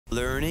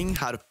Learning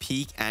how to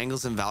peek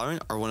angles in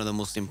Valorant are one of the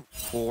most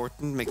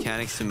important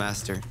mechanics to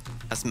master,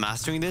 as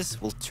mastering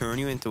this will turn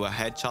you into a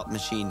headshot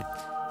machine.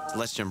 So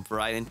let's jump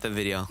right into the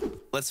video.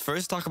 Let's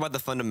first talk about the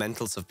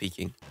fundamentals of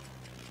peeking.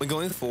 When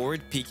going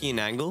forward, peeking an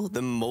angle,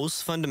 the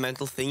most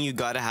fundamental thing you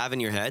gotta have in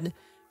your head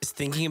is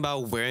thinking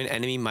about where an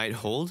enemy might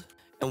hold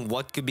and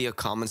what could be a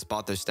common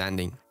spot they're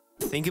standing.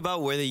 Think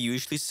about where they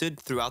usually stood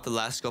throughout the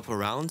last couple of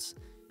rounds.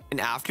 And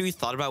after you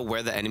thought about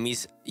where the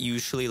enemies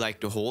usually like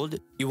to hold,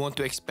 you want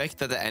to expect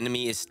that the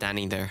enemy is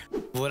standing there.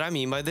 What I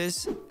mean by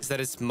this is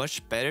that it's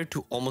much better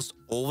to almost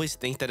always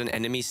think that an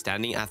enemy is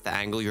standing at the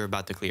angle you're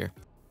about to clear.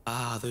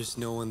 Ah, there's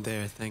no one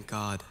there, thank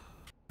God.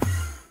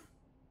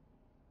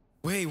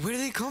 Wait, where do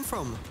they come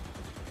from?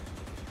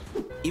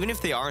 Even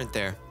if they aren't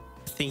there,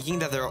 thinking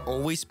that there are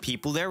always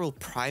people there will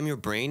prime your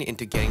brain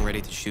into getting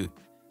ready to shoot,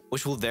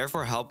 which will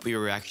therefore help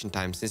your reaction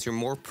time since you're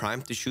more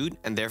primed to shoot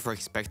and therefore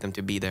expect them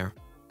to be there.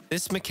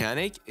 This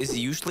mechanic is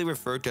usually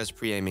referred to as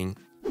pre-aiming.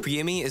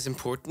 Pre-aiming is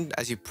important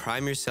as you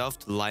prime yourself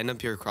to line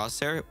up your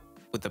crosshair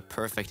with the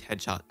perfect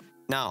headshot.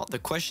 Now, the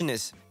question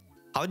is,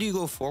 how do you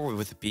go forward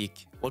with a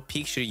peek? What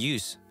peek should you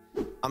use?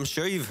 I'm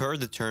sure you've heard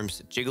the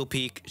terms Jiggle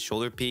Peek,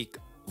 Shoulder Peek,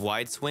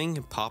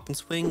 Wideswing, Poppin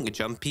Swing,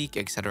 Jump Peek,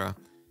 etc.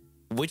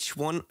 Which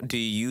one do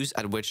you use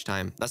at which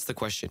time? That's the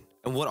question.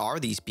 And what are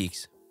these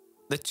peeks?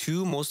 The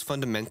two most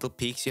fundamental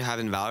peeks you have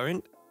in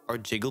Valorant are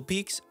Jiggle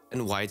Peeks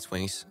and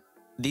Wideswings.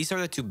 These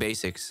are the two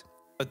basics,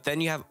 but then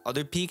you have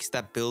other peeks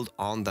that build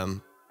on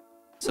them.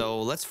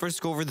 So let's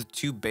first go over the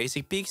two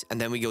basic peeks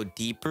and then we go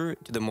deeper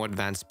to the more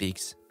advanced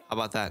peeks. How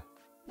about that?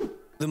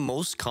 The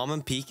most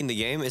common peek in the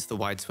game is the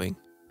wide swing.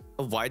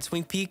 A wide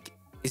swing peek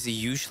is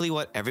usually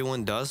what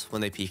everyone does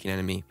when they peek an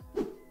enemy.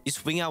 You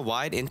swing out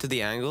wide into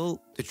the angle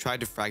to try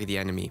to frag the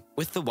enemy.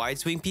 With the wide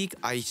swing peek,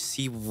 I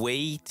see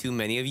way too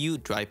many of you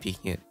dry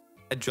peeking it.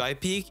 A dry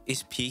peek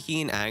is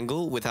peeking an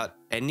angle without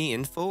any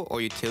info or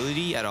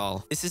utility at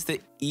all. This is the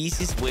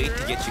easiest way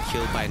to get you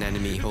killed by an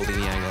enemy holding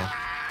the angle.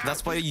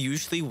 That's why you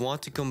usually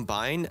want to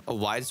combine a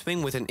wide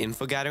swing with an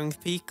info gathering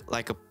peek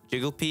like a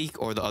Jiggle Peek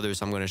or the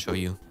others I'm going to show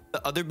you.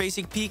 The other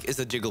basic peek is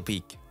a Jiggle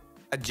Peek.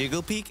 A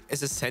Jiggle Peek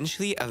is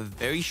essentially a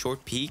very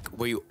short peek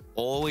where you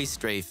always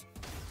strafe,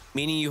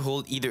 meaning you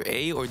hold either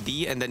A or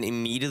D and then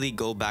immediately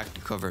go back to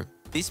cover.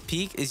 This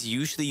peek is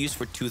usually used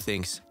for two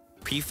things: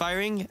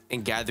 pre-firing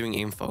and gathering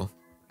info.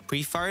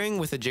 Pre-firing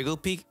with a Jiggle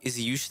Peek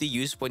is usually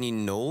used when you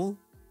know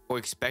or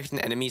expect an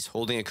enemy is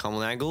holding a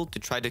common angle to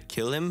try to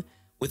kill him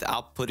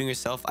without putting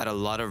yourself at a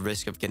lot of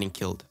risk of getting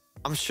killed.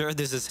 I'm sure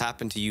this has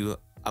happened to you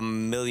a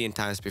million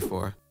times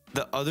before.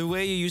 The other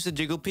way you use a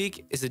Jiggle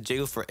Peek is a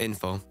jiggle for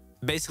info.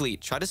 Basically,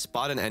 try to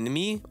spot an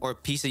enemy or a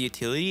piece of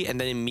utility and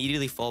then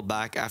immediately fall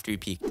back after you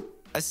peeked.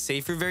 A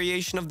safer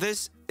variation of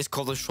this is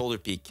called a shoulder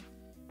peek.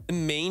 The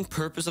main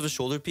purpose of a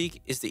shoulder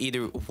peek is to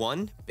either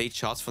 1. Bait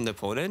shots from the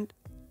opponent,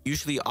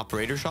 usually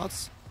operator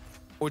shots,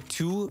 or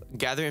 2.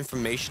 Gather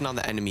information on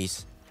the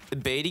enemies. The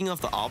baiting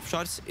of the op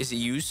shots is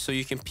used so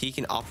you can peek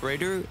an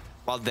operator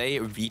while they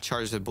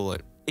recharge the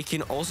bullet. It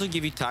can also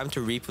give you time to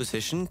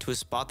reposition to a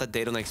spot that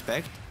they don't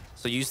expect,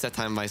 so use that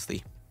time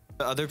wisely.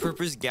 The other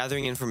purpose,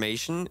 gathering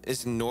information,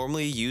 is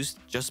normally used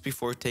just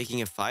before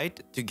taking a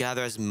fight to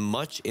gather as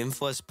much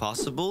info as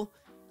possible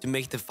to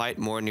make the fight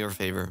more in your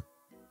favor.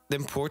 The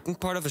important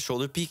part of a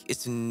shoulder peek is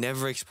to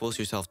never expose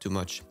yourself too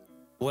much.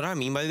 What I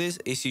mean by this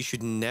is you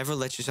should never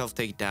let yourself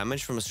take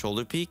damage from a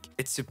shoulder peek.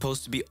 It's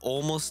supposed to be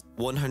almost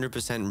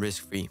 100%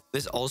 risk-free.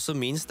 This also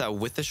means that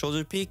with the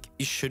shoulder peek,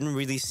 you shouldn't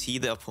really see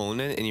the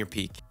opponent in your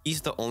peek. He's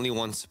the only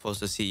one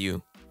supposed to see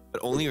you, but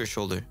only your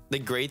shoulder. The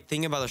great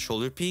thing about a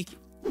shoulder peek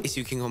is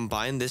you can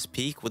combine this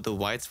peek with the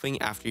wide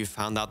swing after you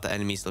found out the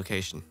enemy's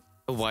location.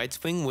 A wide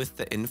swing with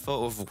the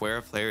info of where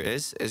a player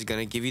is going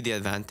to give you the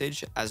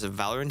advantage, as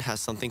Valorant has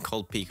something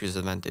called Peeker's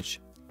Advantage.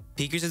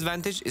 Peeker's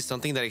Advantage is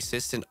something that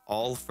exists in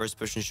all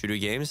first-person shooter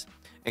games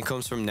and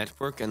comes from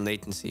network and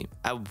latency.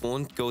 I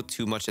won't go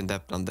too much in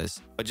depth on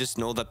this, but just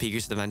know that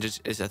Peeker's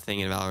Advantage is a thing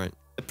in Valorant.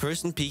 The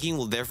person peeking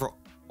will therefore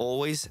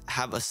always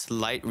have a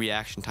slight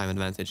reaction time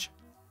advantage.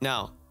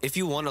 Now, if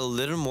you want a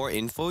little more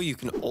info, you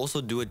can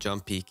also do a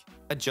jump peek.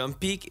 A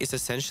jump peek is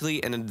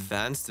essentially an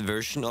advanced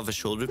version of a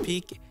shoulder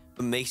peek,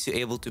 but makes you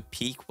able to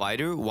peek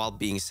wider while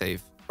being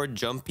safe. For a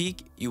jump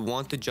peek, you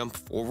want to jump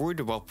forward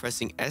while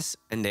pressing S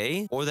and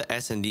A or the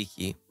S and D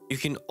key. You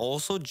can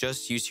also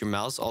just use your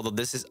mouse, although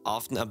this is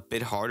often a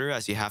bit harder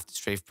as you have to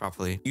strafe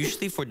properly.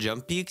 Usually for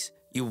jump peeks,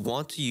 you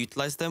want to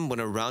utilize them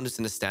when a round is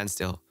in a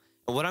standstill.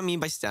 And what I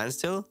mean by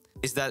standstill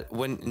is that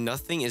when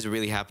nothing is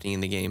really happening in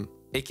the game.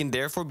 It can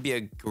therefore be a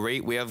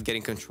great way of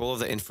getting control of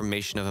the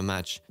information of a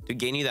match to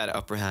gain you that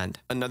upper hand.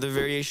 Another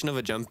variation of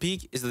a jump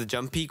peek is the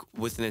jump peek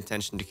with an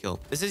intention to kill.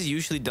 This is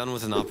usually done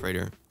with an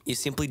operator. You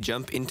simply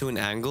jump into an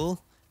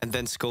angle and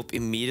then scope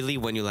immediately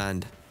when you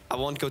land. I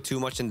won't go too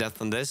much in depth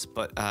on this,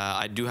 but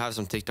I do have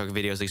some TikTok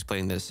videos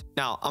explaining this.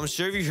 Now, I'm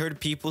sure you've heard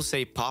people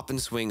say Poppin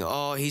Swing,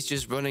 oh, he's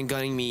just running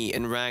gunning me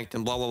in ranked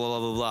and blah, blah, blah,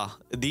 blah, blah.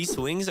 These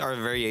swings are a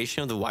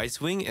variation of the wide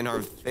swing and are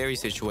very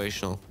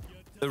situational.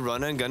 The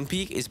run and gun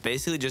peek is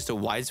basically just a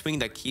wide swing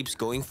that keeps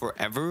going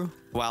forever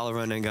while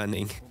run and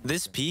gunning.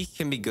 This peek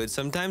can be good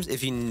sometimes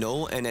if you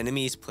know an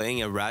enemy is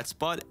playing a rat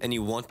spot and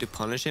you want to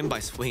punish him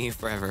by swinging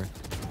forever.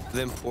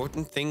 The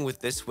important thing with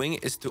this swing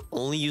is to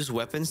only use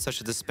weapons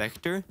such as the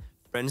Spectre,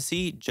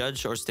 Frenzy,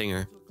 Judge, or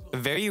Stinger.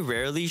 Very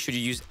rarely should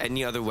you use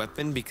any other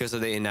weapon because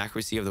of the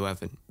inaccuracy of the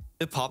weapon.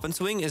 The Poppin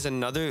Swing is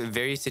another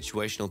very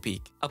situational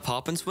peek. A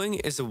Poppin Swing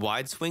is a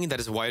wide swing that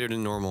is wider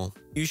than normal.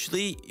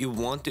 Usually, you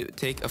want to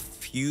take a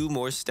few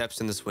more steps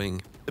in the swing.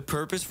 The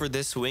purpose for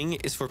this swing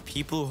is for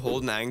people who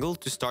hold an angle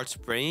to start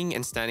spraying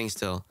and standing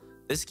still.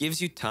 This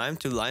gives you time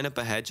to line up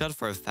a headshot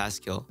for a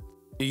fast kill.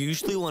 You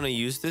usually want to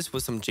use this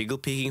with some jiggle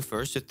peeking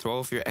first to throw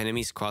off your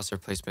enemy's crosshair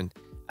placement,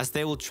 as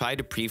they will try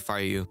to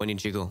pre-fire you when you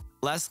jiggle.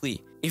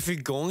 Lastly, if you're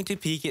going to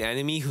peek an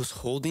enemy who's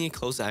holding a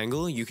close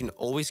angle, you can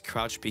always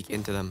crouch peek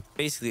into them.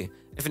 Basically,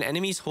 if an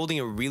enemy is holding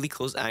a really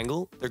close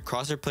angle, their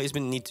crosshair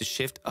placement needs to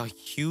shift a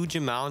huge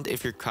amount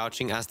if you're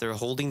crouching as they're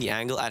holding the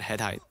angle at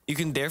head height. You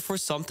can therefore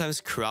sometimes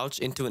crouch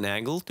into an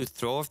angle to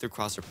throw off their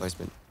crosshair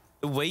placement.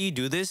 The way you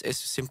do this is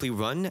to simply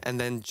run, and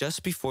then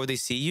just before they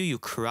see you, you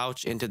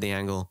crouch into the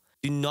angle.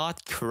 Do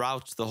not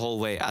crouch the whole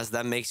way, as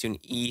that makes you an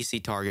easy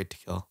target to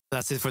kill.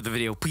 That's it for the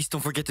video. Please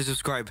don't forget to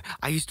subscribe.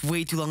 I used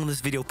way too long on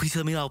this video. Please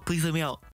help me out. Please help me out.